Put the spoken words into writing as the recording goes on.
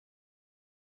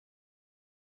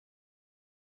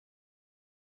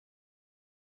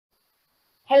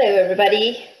Hello,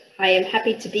 everybody. I am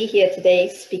happy to be here today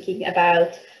speaking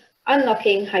about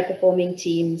unlocking high-performing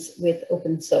teams with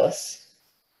open source.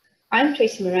 I'm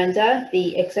Tracy Miranda,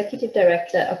 the Executive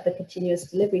Director of the Continuous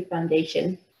Delivery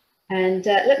Foundation. And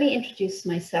let me introduce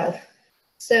myself.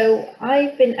 So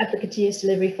I've been at the Continuous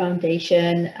Delivery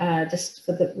Foundation just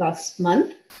for the last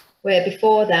month, where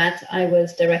before that I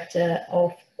was Director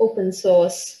of Open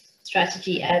Source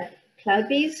Strategy at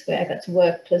CloudBees, where I got to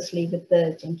work closely with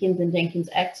the Jenkins and Jenkins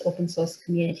X open source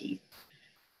community.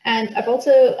 And I've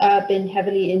also been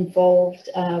heavily involved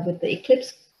with the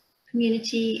Eclipse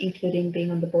community, including being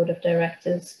on the board of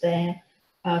directors there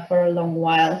for a long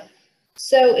while.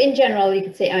 So in general, you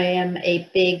could say I am a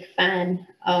big fan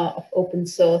of open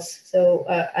source. So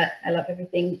I love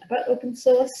everything about open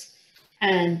source.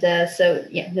 And so,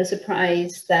 yeah, no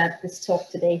surprise that this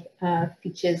talk today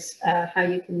features how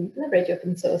you can leverage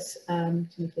open source to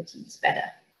make your teams better.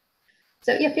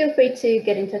 So yeah, feel free to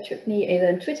get in touch with me either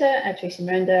on Twitter at Tracy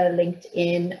Miranda,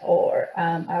 LinkedIn, or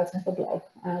I also have a blog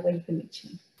where you can reach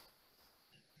me.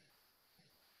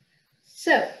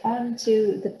 So on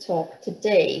to the talk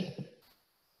today.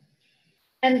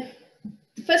 And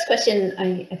the first question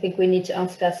I think we need to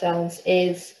ask ourselves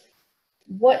is,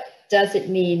 what does it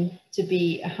mean to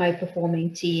be a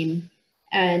high-performing team,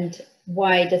 and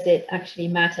why does it actually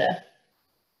matter?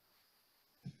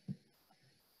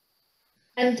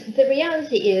 And the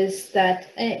reality is that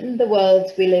in the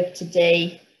world we live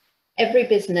today, every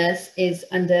business is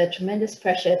under tremendous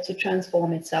pressure to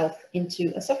transform itself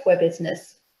into a software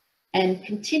business, and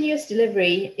continuous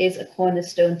delivery is a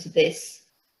cornerstone to this.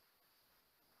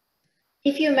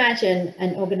 If you imagine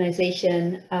an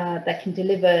organization that can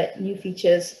deliver new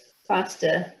features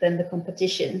faster than the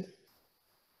competition,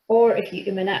 or if you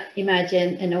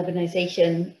imagine an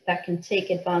organization that can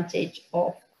take advantage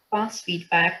of fast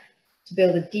feedback to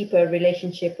build a deeper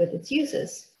relationship with its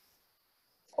users,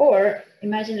 or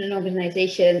imagine an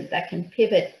organization that can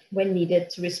pivot when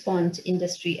needed to respond to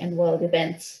industry and world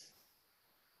events.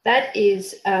 That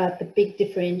is the big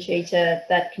differentiator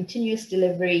that continuous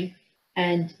delivery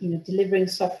and delivering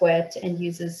software to end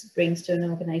users brings to an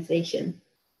organization.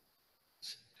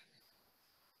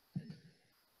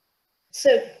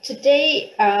 So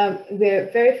today, we're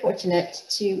very fortunate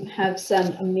to have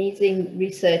some amazing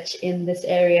research in this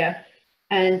area.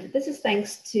 And this is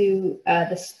thanks to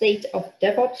the State of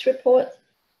DevOps report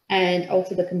and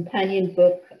also the companion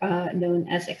book known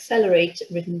as Accelerate,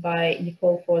 written by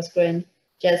Nicole Forsgren,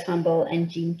 Jez Humble, and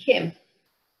Jean Kim.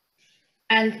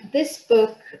 And this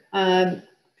book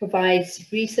provides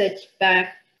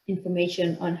research-backed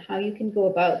information on how you can go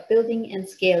about building and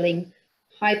scaling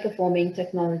high-performing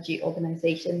technology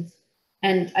organizations.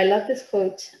 And I love this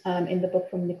quote in the book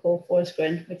from Nicole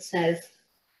Forsgren, which says,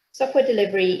 "Software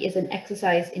delivery is an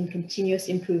exercise in continuous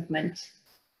improvement.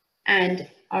 And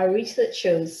our research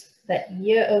shows that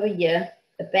year over year,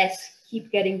 the best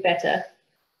keep getting better,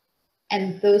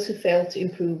 and those who fail to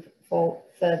improve fall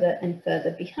further and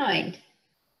further behind."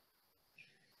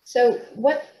 So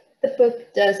what the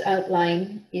book does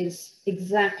outline is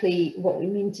exactly what we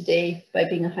mean today by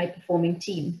being a high-performing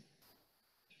team.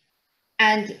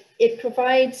 And it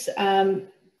provides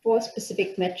 4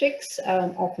 specific metrics,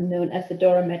 often known as the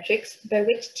DORA metrics, by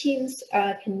which teams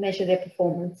can measure their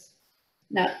performance.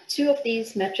 Now, 2 of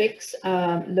these metrics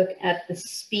look at the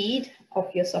speed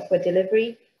of your software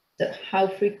delivery, so how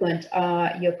frequent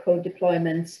are your code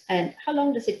deployments, and how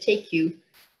long does it take you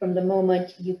from the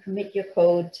moment you commit your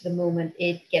code to the moment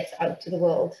it gets out to the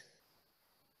world.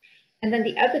 And then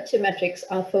the other 2 metrics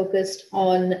are focused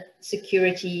on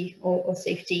security or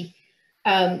safety.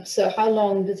 So how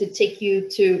long does it take you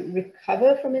to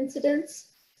recover from incidents?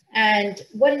 And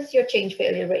what is your change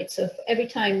failure rate? So every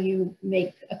time you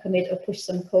make a commit or push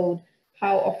some code,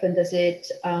 how often does it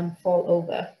fall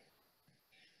over?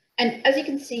 And as you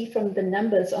can see from the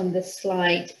numbers on this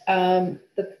slide,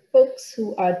 the folks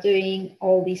who are doing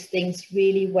all these things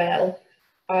really well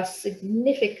are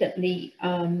significantly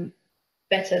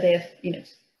better. They're,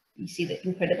 you see the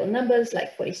incredible numbers,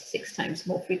 like 46 times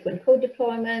more frequent code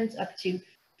deployments, up to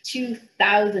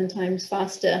 2,000 times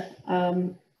faster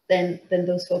than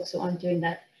those folks who aren't doing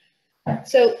that.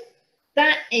 So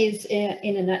that is,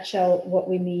 in a nutshell, what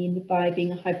we mean by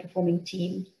being a high-performing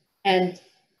team. And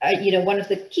one of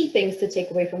the key things to take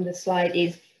away from this slide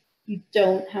is you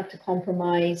don't have to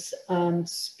compromise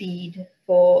speed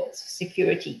for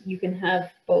security. You can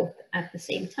have both at the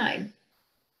same time.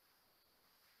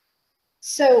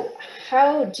 So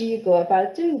how do you go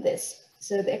about doing this?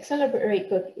 So the Accelerate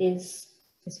book is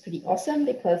pretty awesome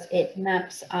because it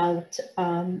maps out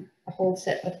a whole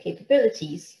set of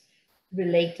capabilities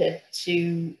related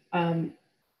to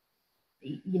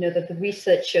that the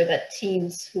research show that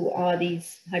teams who are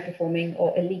these high-performing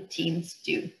or elite teams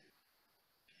do.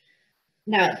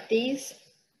 Now, these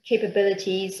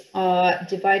capabilities are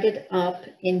divided up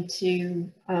into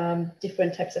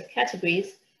different types of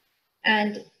categories.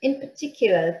 And in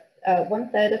particular,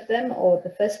 1/3 of them, or the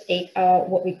first 8, are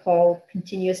what we call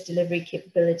continuous delivery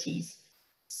capabilities.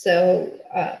 So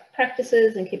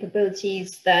practices and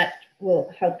capabilities that will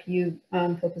help you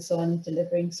focus on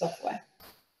delivering software.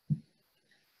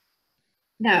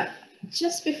 Now,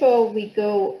 just before we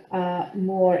go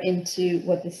more into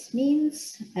what this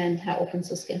means and how open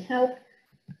source can help,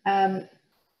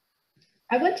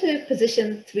 I want to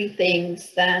position 3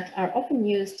 things that are often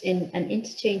used in an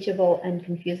interchangeable and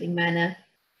confusing manner,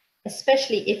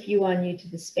 especially if you are new to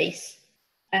the space.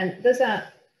 And those are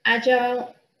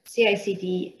Agile,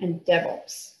 CI/CD, and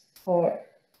DevOps, or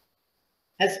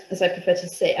as I prefer to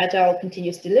say, Agile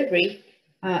continuous delivery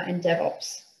and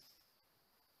DevOps.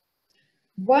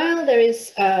 While there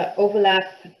is overlap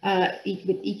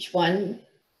with each one,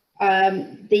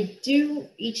 they do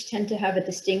each tend to have a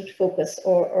distinct focus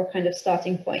or kind of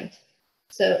starting point.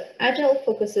 So Agile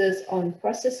focuses on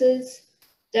processes,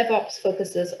 DevOps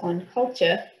focuses on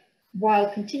culture,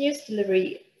 while continuous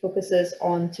delivery focuses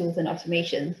on tools and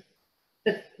automation.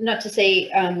 But not to say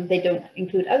they don't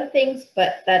include other things,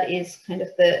 but that is kind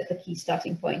of the key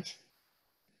starting point.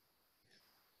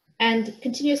 And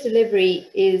continuous delivery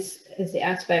is the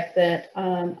aspect that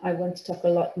I want to talk a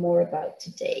lot more about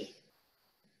today.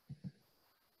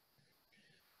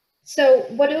 So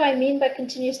what do I mean by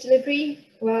continuous delivery?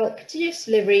 Well, continuous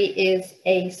delivery is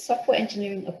a software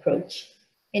engineering approach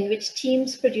in which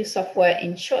teams produce software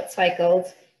in short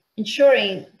cycles,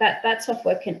 ensuring that that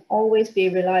software can always be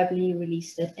reliably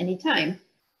released at any time.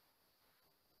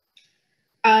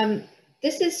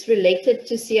 This is related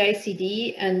to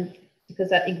CI/CD, and because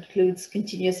that includes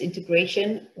continuous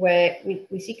integration, where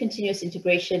we see continuous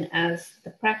integration as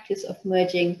the practice of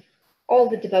merging all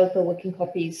the developer working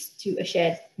copies to a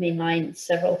shared mainline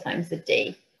several times a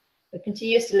day. The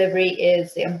continuous delivery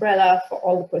is the umbrella for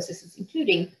all the processes,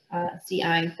 including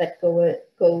CI, that go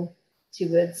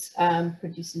towards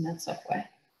producing that software.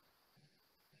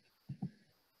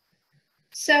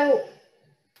 So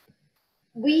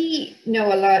we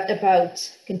know a lot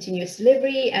about continuous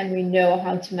delivery, and we know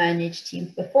how to manage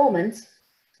team performance.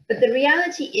 But the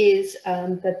reality is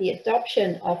that the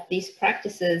adoption of these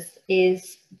practices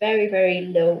is very, very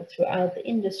low throughout the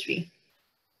industry.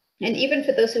 And even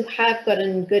for those who have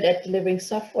gotten good at delivering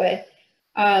software,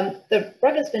 the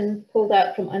rug has been pulled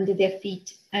out from under their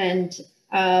feet, and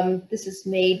this has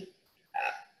made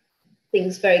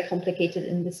things very complicated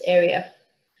in this area.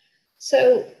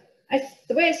 So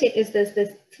the way I see it is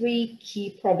there's 3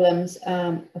 key problems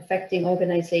affecting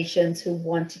organizations who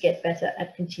want to get better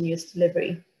at continuous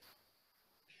delivery.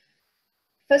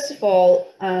 First of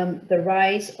all, the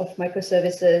rise of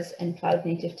microservices and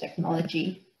cloud-native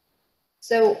technology.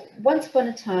 So once upon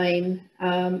a time,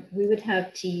 we would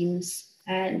have teams,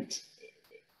 and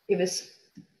it was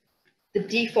the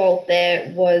default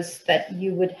there was that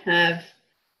you would have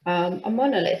a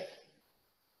monolith.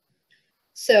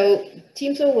 So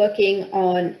teams were working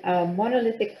on a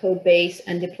monolithic code base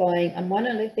and deploying a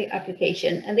monolithic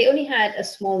application, and they only had a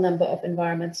small number of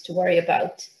environments to worry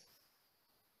about.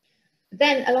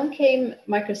 Then along came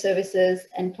microservices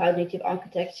and cloud-native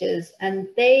architectures, and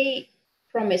they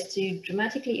promised to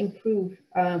dramatically improve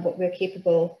what we're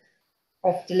capable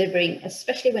of delivering,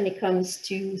 especially when it comes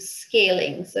to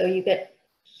scaling. So you get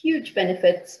huge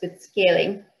benefits with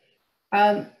scaling,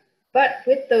 but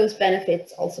with those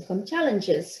benefits also come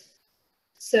challenges.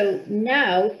 So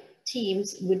now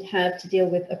teams would have to deal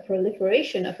with a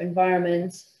proliferation of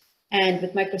environments, and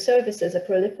with microservices, a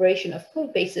proliferation of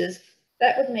code bases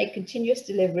that would make continuous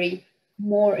delivery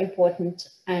more important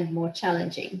and more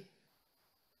challenging.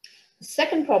 The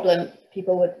second problem we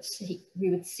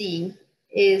would see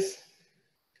is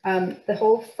the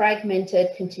whole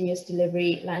fragmented continuous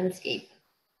delivery landscape.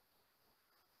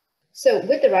 So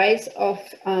with the rise of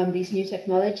these new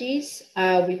technologies,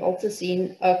 we've also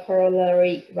seen a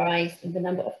corollary rise in the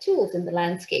number of tools in the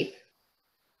landscape.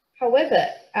 However,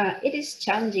 it is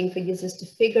challenging for users to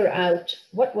figure out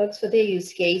what works for their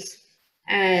use case,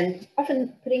 and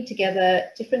often putting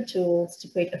together different tools to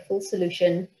create a full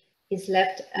solution is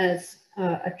left as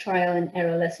a trial and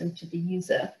error lesson to the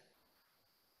user.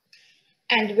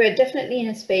 And we're definitely in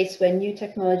a space where new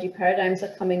technology paradigms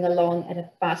are coming along at a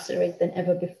faster rate than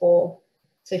ever before.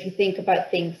 So if you think about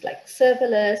things like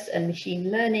serverless and machine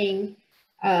learning,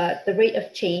 the rate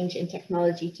of change in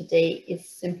technology today is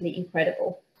simply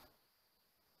incredible.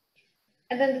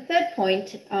 And then the third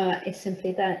point is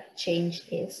simply that change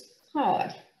is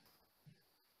hard.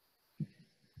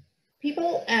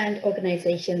 People and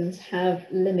organizations have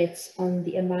limits on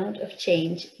the amount of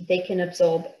change they can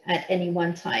absorb at any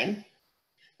one time.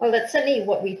 Well, that's certainly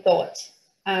what we thought,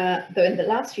 though in the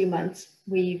last few months,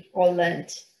 we've all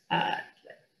learned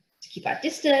to keep our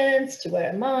distance, to wear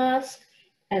a mask,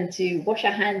 and to wash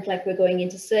our hands like we're going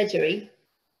into surgery.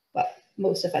 Well,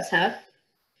 most of us have.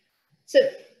 So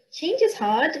change is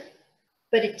hard,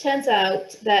 but it turns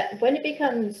out that when it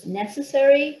becomes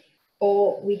necessary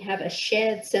or we have a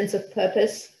shared sense of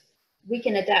purpose, we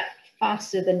can adapt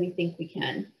faster than we think we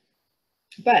can.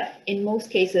 But in most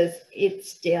cases,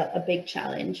 it's still a big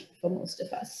challenge for most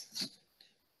of us.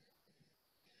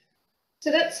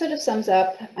 So that sort of sums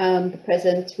up the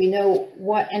present. We know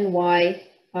what and why,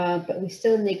 but we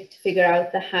still need to figure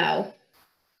out the how.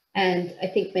 And I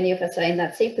think many of us are in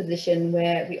that same position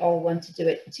where we all want to do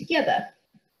it together.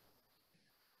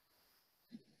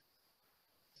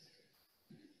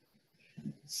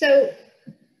 So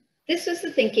this was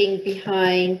the thinking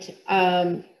behind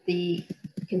the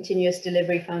Continuous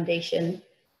Delivery Foundation,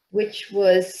 which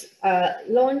was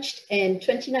launched in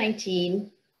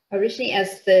 2019, originally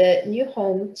as the new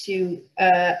home to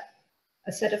a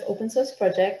set of open source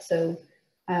projects, so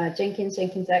Jenkins,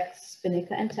 JenkinsX,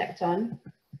 Spinnaker, and Tecton.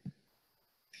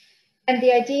 And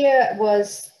the idea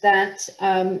was that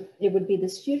it would be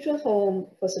this neutral home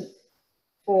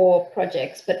for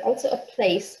projects, but also a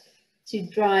place to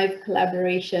drive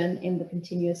collaboration in the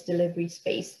continuous delivery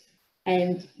space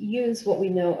and use what we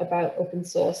know about open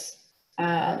source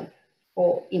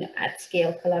for at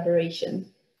scale collaboration.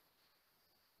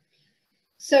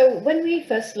 So when we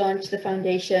first launched the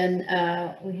foundation,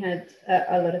 we had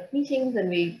a lot of meetings, and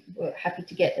we were happy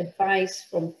to get advice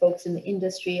from folks in the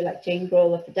industry like Jane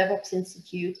Grohl of the DevOps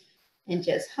Institute and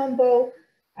Jez Humbo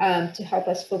to help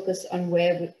us focus on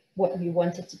what we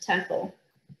wanted to tackle.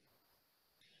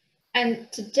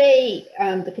 And today,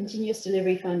 the Continuous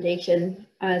Delivery Foundation,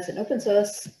 as an open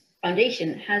source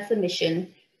foundation, has the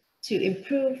mission to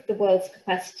improve the world's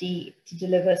capacity to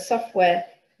deliver software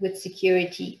with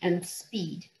security and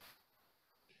speed.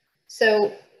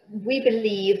 So we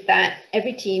believe that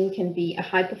every team can be a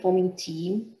high-performing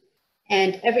team,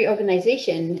 and every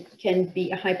organization can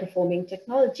be a high-performing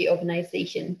technology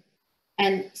organization.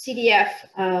 And CDF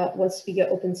wants to be your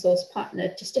open source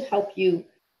partner just to help you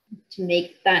to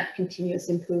make that continuous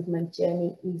improvement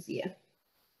journey easier.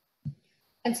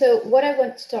 And so what I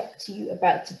want to talk to you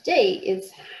about today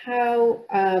is how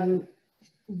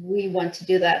we want to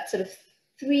do that, sort of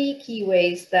 3 key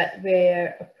ways that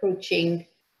we're approaching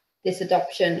this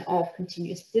adoption of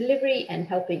continuous delivery and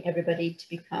helping everybody to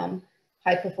become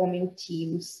high-performing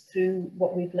teams through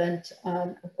what we've learned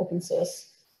of open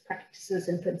source practices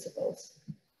and principles.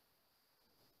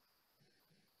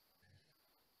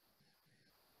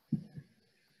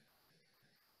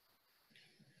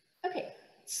 Okay,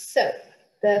 so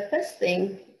the first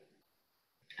thing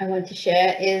I want to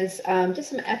share is just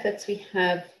some efforts we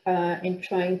have in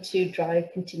trying to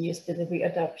drive continuous delivery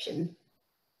adoption.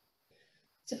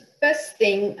 So the first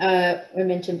thing we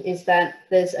mentioned is that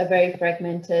there's a very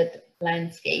fragmented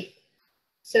landscape.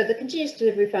 So the Continuous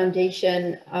Delivery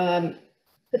Foundation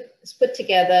put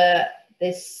together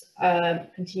this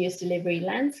continuous delivery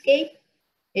landscape.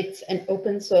 It's an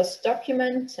open source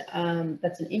document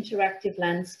that's an interactive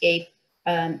landscape,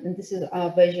 and this is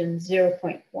our version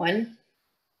 0.1.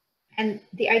 And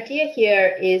the idea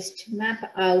here is to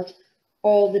map out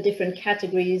all the different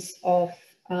categories of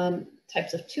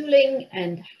types of tooling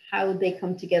and how they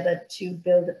come together to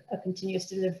build a continuous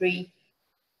delivery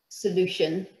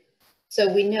solution.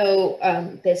 So we know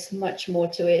there's much more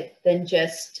to it than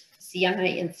just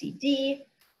CI and CD.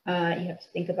 You have to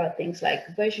think about things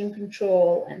like version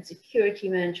control and security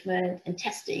management and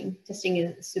testing. Testing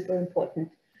is super important.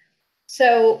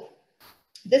 So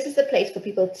this is the place for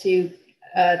people to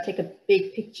take a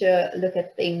big picture look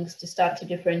at things, to start to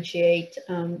differentiate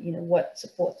what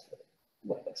supports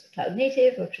what works for cloud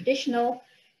native or traditional.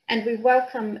 And we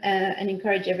welcome and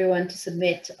encourage everyone to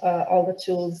submit all the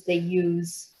tools they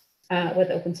use,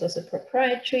 whether open source or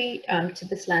proprietary, to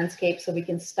this landscape, so we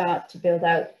can start to build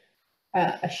out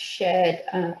a shared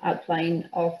outline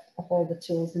of all the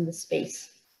tools in the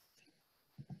space.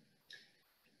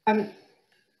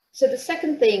 So the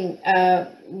second thing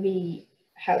we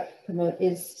help promote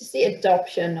is just the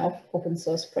adoption of open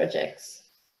source projects.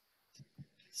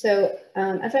 So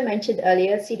as I mentioned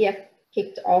earlier, CDF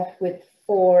kicked off with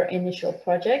 4 initial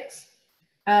projects.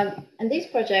 And these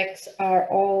projects are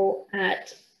all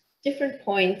at different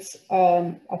points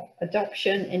of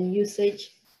adoption and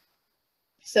usage.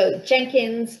 So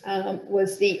Jenkins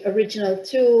was the original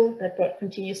tool that brought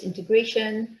continuous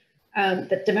integration.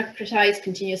 that democratize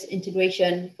continuous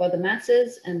integration for the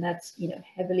masses, and that's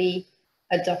heavily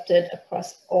adopted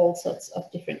across all sorts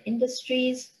of different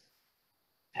industries.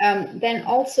 Then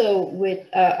also with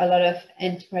a lot of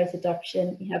enterprise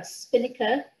adoption, we have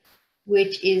Spinnaker,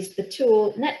 which is the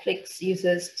tool Netflix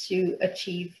uses to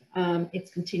achieve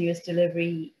its continuous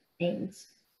delivery aims.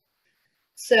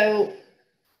 So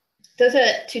those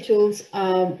are two tools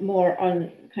more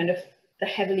on kind of the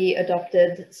heavily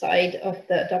adopted side of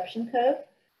the adoption curve.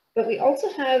 But we also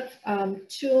have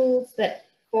tools that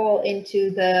fall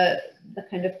into the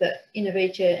kind of the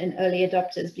innovator and early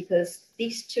adopters, because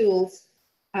these tools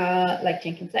like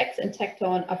JenkinsX and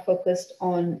Tekton are focused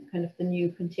on kind of the new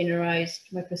containerized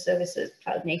microservices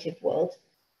cloud native world.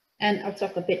 And I'll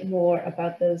talk a bit more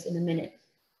about those in a minute.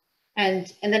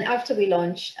 And then after we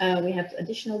launch, we have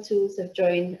additional tools that have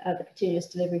joined the Continuous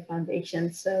Delivery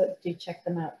Foundation, so do check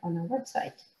them out on our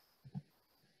website.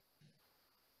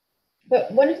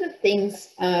 But one of the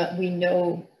things we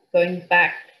know, going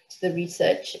back to the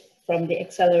research from the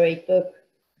Accelerate book,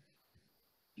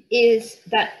 is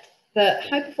that the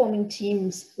high-performing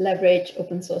teams leverage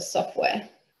open source software.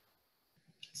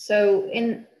 So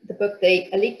in the book,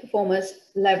 the elite performers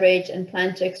leverage and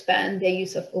plan to expand their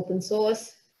use of open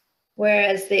source,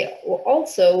 whereas they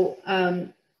also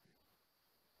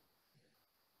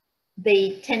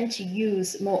they tend to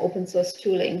use more open source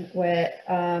tooling, where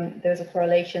there's a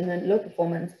correlation, and low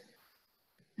performance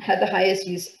had the highest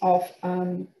use of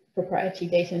proprietary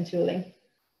data and tooling.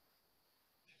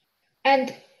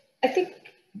 And I think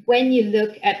when you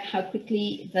look at how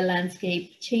quickly the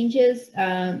landscape changes,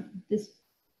 this,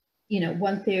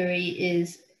 one theory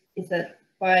is that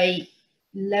by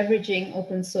leveraging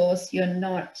open source, you're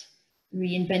not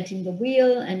reinventing the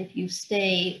wheel, and if you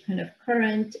stay kind of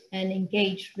current and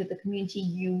engaged with the community,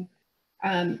 you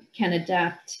can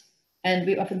adapt. And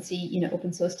we often see,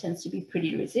 open source tends to be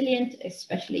pretty resilient,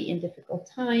 especially in difficult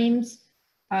times.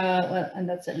 Well, and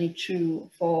that's certainly true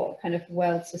for kind of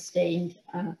well-sustained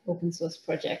open source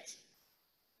projects.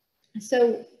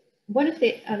 So one of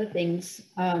the other things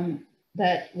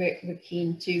that we're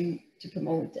keen to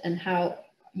promote, and how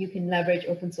you can leverage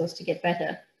open source to get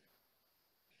better,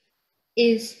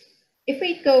 is if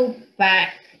we go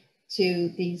back to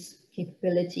these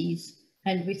capabilities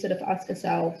and we sort of ask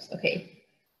ourselves, okay,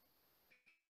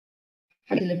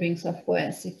 how are we delivering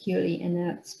software securely and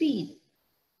at speed?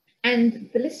 And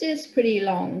the list is pretty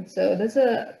long. So there's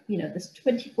there's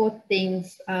 24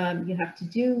 things you have to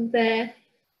do there.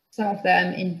 Some of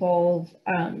them involve,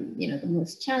 the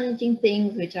most challenging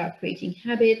things, which are creating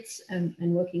habits and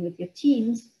working with your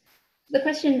teams. The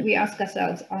question we ask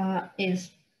ourselves is,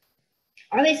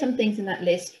 are there some things in that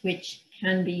list which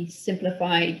can be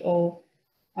simplified or,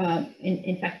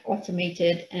 in fact,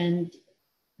 automated, and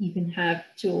you can have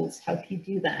tools help you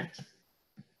do that?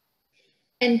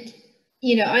 And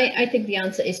I think the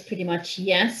answer is pretty much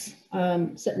yes.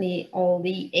 Certainly all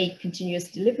the 8 continuous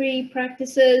delivery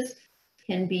practices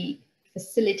can be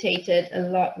facilitated a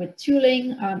lot with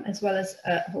tooling, as well as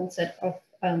a whole set of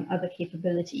other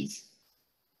capabilities.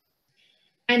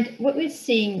 And what we're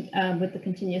seeing with the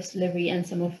continuous delivery and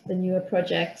some of the newer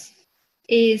projects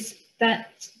is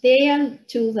that their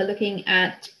tools are looking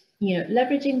at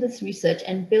leveraging this research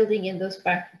and building in those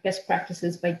best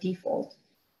practices by default.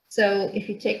 So if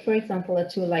you take, for example, a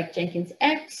tool like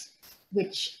JenkinsX,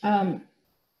 which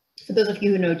for those of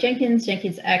you who know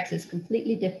JenkinsX is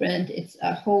completely different. It's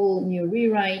a whole new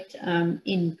rewrite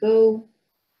in Go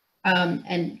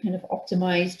and kind of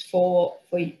optimized for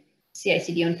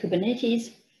CI/CD on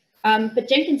Kubernetes. But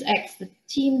JenkinsX, the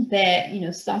team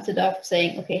there, started off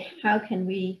saying, okay, how can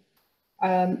we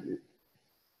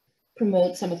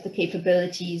promote some of the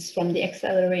capabilities from the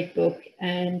Accelerate book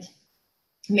and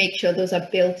make sure those are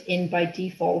built in by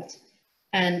default.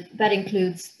 And that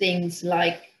includes things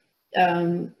like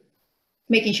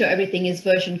making sure everything is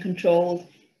version controlled,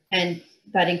 and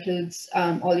that includes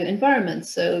all your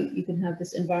environments. So you can have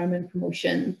this environment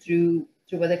promotion through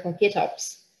what they call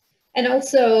GitOps. And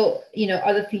also,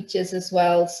 other features as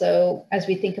well. So as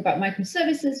we think about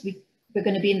microservices, we're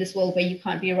going to be in this world where you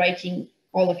can't be writing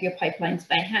all of your pipelines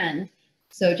by hand.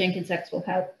 So JenkinsX will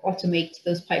help automate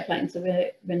those pipelines. So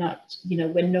we're not,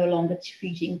 we're no longer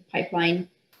treating pipeline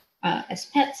as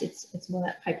pets. It's more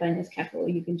that pipeline as cattle.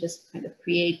 You can just kind of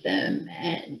create them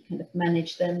and kind of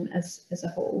manage them as a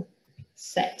whole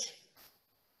set.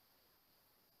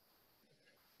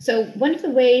 So one of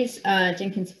the ways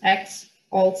JenkinsX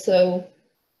also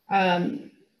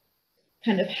kind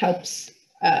of helps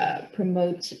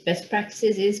promote best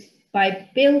practices is by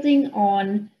building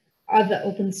on other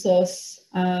open source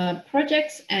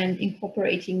projects and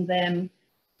incorporating them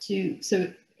so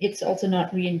it's also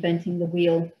not reinventing the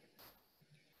wheel.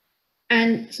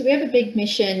 And so we have a big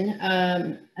mission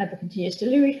at the Continuous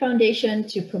Delivery Foundation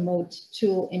to promote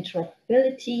tool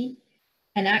interoperability.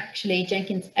 And actually,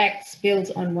 Jenkins X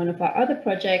builds on one of our other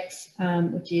projects,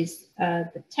 which is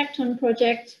the Tecton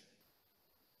project.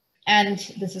 And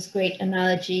this is a great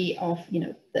analogy of,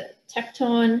 the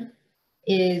Tecton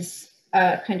is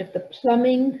kind of the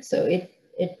plumbing. So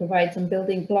it provides some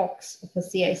building blocks for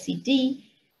CI/CD,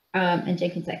 and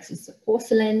Jenkins X is the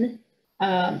porcelain.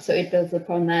 So it builds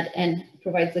upon that and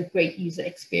provides a great user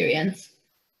experience.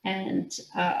 And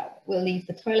we'll leave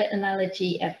the toilet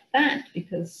analogy at that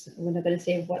because we're not going to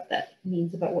say what that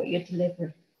means about what you're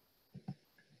delivering.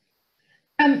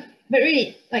 But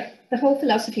really, like the whole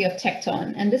philosophy of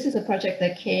Tecton, and this is a project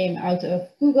that came out of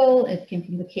Google. It came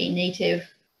from the Knative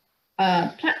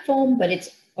platform, but it's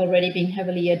already being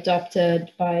heavily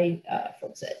adopted by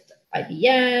folks at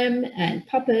IBM and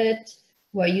Puppet,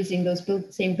 who are using those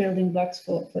same building blocks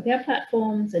for their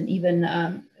platforms, and even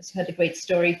had a great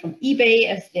story from eBay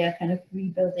as they're kind of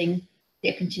rebuilding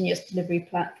their continuous delivery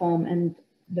platform and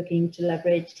looking to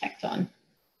leverage Tecton.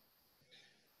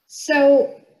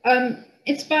 So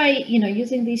it's by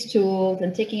using these tools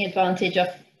and taking advantage of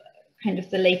kind of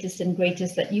the latest and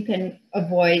greatest that you can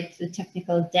avoid the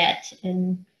technical debt,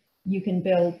 and you can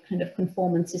build kind of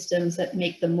conformance systems that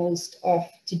make the most of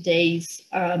today's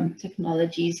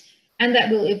technologies. And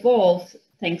that will evolve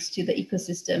thanks to the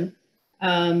ecosystem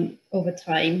over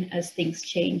time as things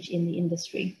change in the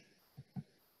industry.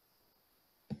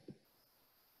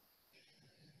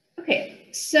 Okay,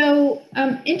 so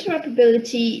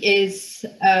interoperability is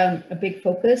a big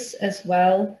focus as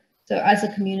well. So as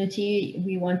a community,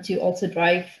 we want to also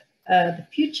drive the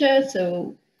future.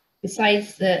 So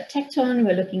besides the Tecton,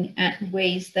 we're looking at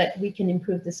ways that we can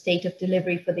improve the state of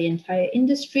delivery for the entire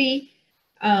industry.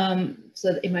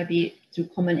 So it might be through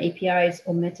common APIs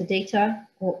or metadata.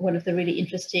 Or one of the really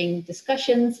interesting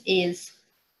discussions is,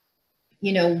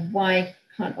 why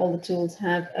can't all the tools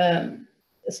have a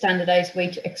standardized way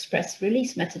to express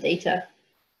release metadata?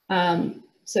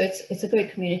 So it's a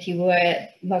great community where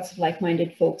lots of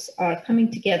like-minded folks are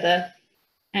coming together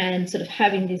and sort of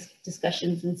having these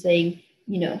discussions and saying,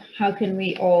 how can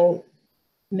we all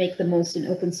make the most in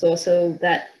open source so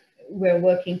that we're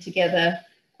working together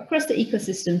across the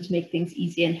ecosystem to make things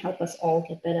easy and help us all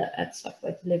get better at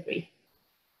software delivery.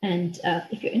 And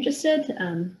if you're interested,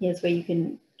 here's where you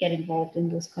can get involved in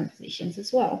those conversations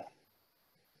as well.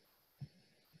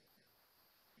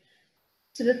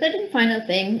 So the third and final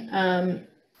thing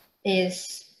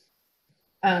is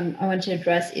I want to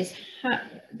address is how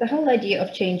the whole idea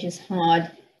of change is hard,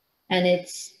 and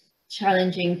it's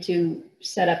challenging to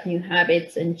set up new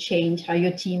habits and change how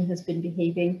your team has been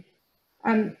behaving.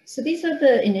 So these are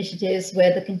the initiatives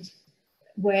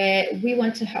where we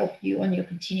want to help you on your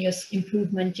continuous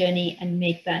improvement journey and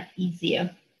make that easier.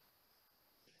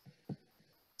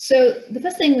 So the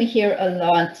first thing we hear a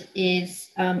lot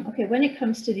is, okay, when it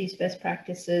comes to these best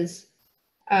practices,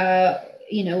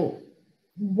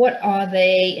 what are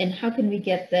they and how can we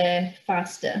get there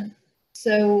faster?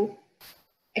 So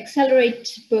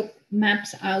Accelerate book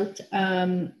maps out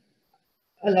a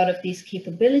lot of these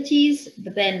capabilities,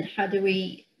 but then how do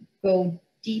we go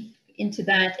deep into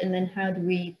that, and then how do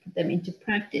we put them into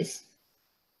practice?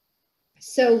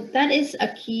 So that is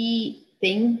a key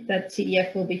thing that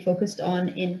CDF will be focused on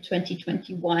in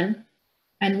 2021.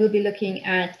 And we'll be looking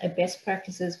at a best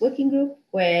practices working group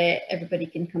where everybody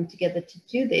can come together to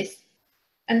do this.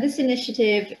 And this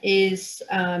initiative is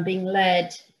being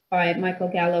led by Michael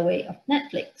Galloway of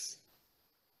Netflix.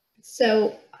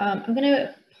 So I'm going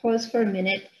to pause for a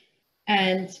minute,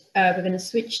 and we're going to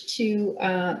switch to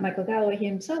Michael Galloway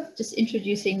himself, just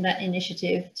introducing that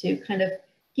initiative to kind of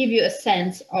give you a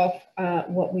sense of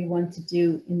what we want to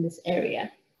do in this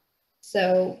area.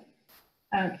 So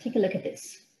take a look at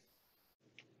this.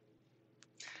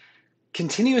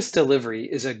 Continuous delivery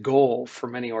is a goal for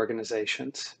many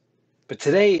organizations. But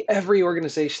today, every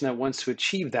organization that wants to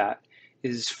achieve that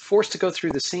is forced to go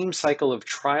through the same cycle of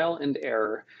trial and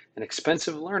error and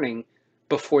expensive learning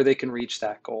before they can reach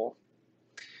that goal.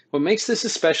 What makes this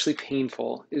especially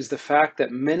painful is the fact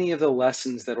that many of the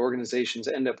lessons that organizations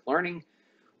end up learning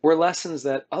were lessons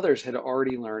that others had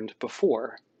already learned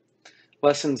before.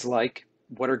 Lessons like,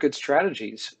 what are good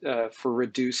strategies for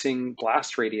reducing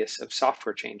blast radius of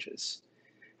software changes?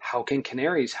 How can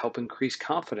canaries help increase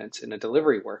confidence in a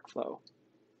delivery workflow?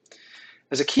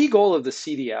 As a key goal of the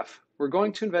CDF, we're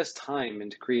going to invest time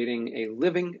into creating a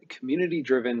living,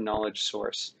 community-driven knowledge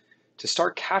source to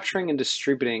start capturing and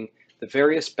distributing the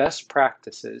various best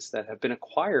practices that have been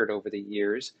acquired over the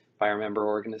years by our member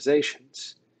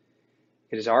organizations.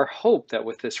 It is our hope that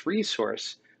with this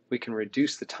resource, we can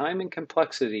reduce the time and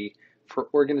complexity for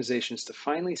organizations to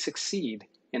finally succeed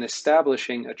in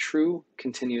establishing a true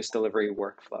continuous delivery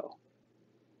workflow.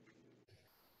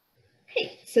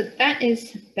 Okay, so that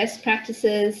is best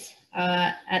practices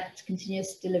at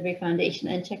Continuous Delivery Foundation,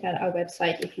 and check out our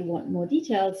website if you want more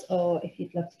details or if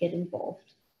you'd love to get involved.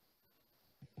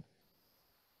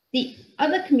 The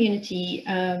other community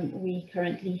we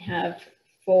currently have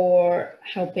for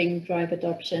helping drive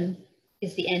adoption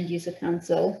is the End User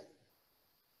Council.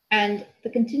 And the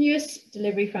Continuous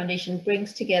Delivery Foundation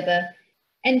brings together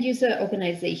end user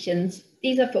organizations.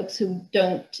 These are folks who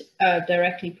don't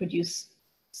directly produce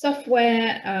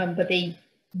software, but they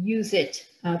use it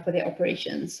for their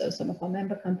operations. So some of our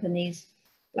member companies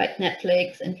like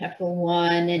Netflix and Capital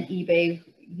One and eBay,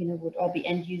 would all be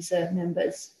end user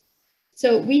members.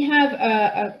 So we have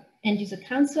a end user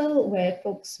council where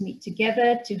folks meet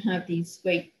together to have these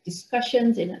great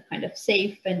discussions in a kind of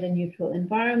safe and a neutral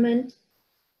environment.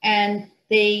 And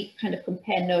they kind of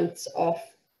compare notes of,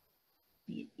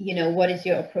 what is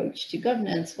your approach to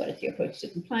governance? What is your approach to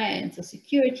compliance or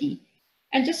security?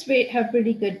 And just have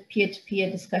really good peer-to-peer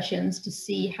discussions to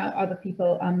see how other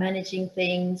people are managing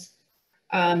things,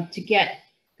 to get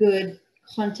good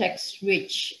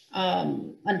context-rich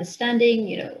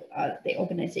understanding. Are they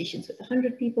organizations with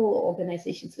 100 people or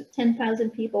organizations with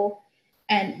 10,000 people?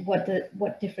 And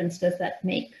what difference does that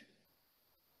make?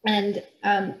 And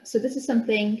so this is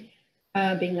something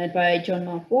being led by John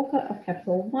Mark Walker of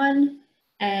Capital One.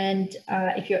 And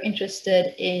if you're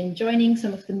interested in joining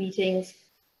some of the meetings,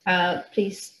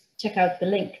 please check out the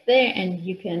link there, and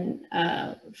you can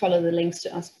follow the links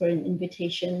to ask for an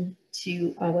invitation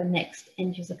to our next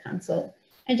End User Council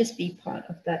and just be part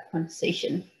of that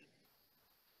conversation.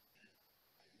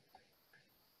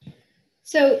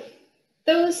 So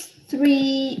those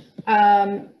three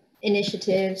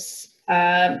initiatives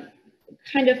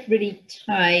kind of really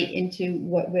tie into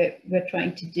what we're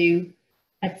trying to do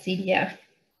at CDF.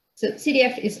 So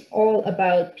CDF is all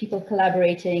about people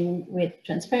collaborating with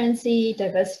transparency,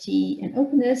 diversity, and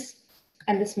openness,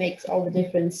 and this makes all the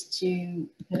difference to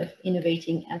kind of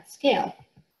innovating at scale.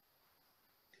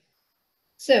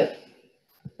 So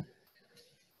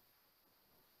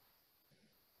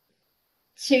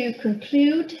to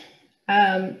conclude,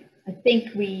 I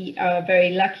think we are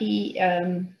very lucky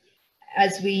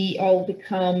as we all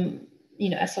become,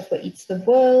 as software eats the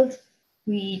world.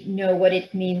 We know what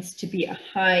it means to be a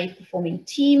high-performing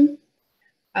team,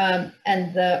 and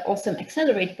the awesome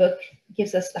Accelerate book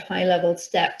gives us the high-level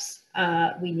steps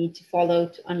we need to follow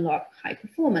to unlock high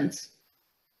performance.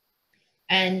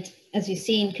 And as you've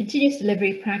seen, continuous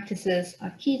delivery practices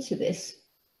are key to this.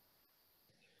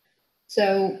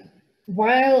 So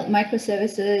while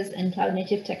microservices and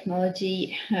cloud-native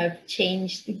technology have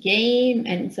changed the game,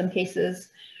 and in some cases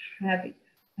have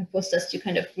forced us to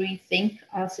kind of rethink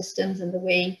our systems and the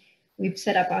way we've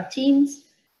set up our teams,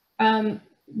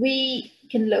 we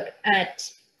can look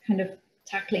at kind of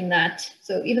tackling that.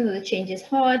 So even though the change is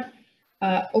hard,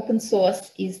 open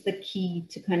source is the key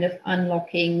to kind of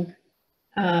unlocking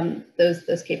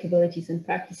those capabilities and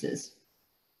practices.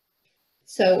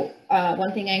 So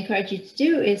one thing I encourage you to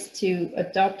do is to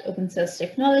adopt open source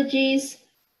technologies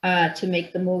to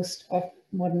make the most of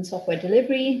modern software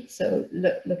delivery. So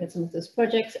look at some of those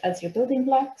projects as your building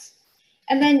blocks,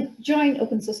 and then join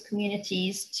open source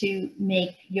communities to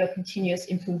make your continuous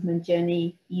improvement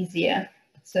journey easier.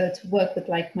 So to work with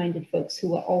like-minded folks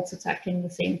who are also tackling the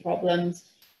same problems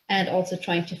and also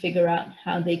trying to figure out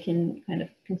how they can kind of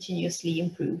continuously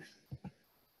improve.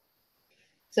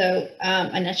 So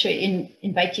I naturally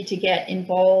invite you to get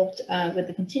involved with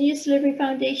the Continuous Delivery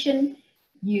Foundation.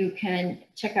 You can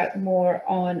check out more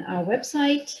on our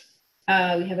website.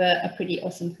 We have a pretty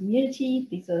awesome community.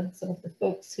 These are some of the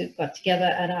folks who got together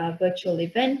at our virtual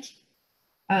event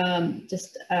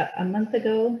just a month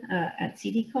ago at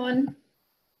CDCon.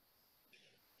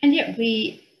 And yeah,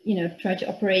 we try to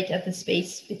operate at the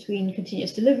space between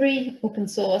continuous delivery, open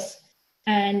source,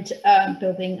 and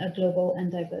building a global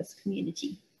and diverse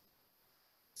community.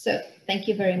 So thank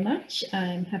you very much.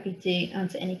 I'm happy to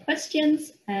answer any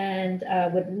questions, and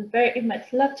would very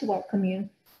much love to welcome you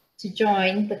to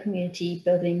join the community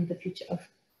building the future of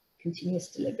continuous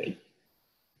delivery.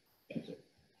 Thank you.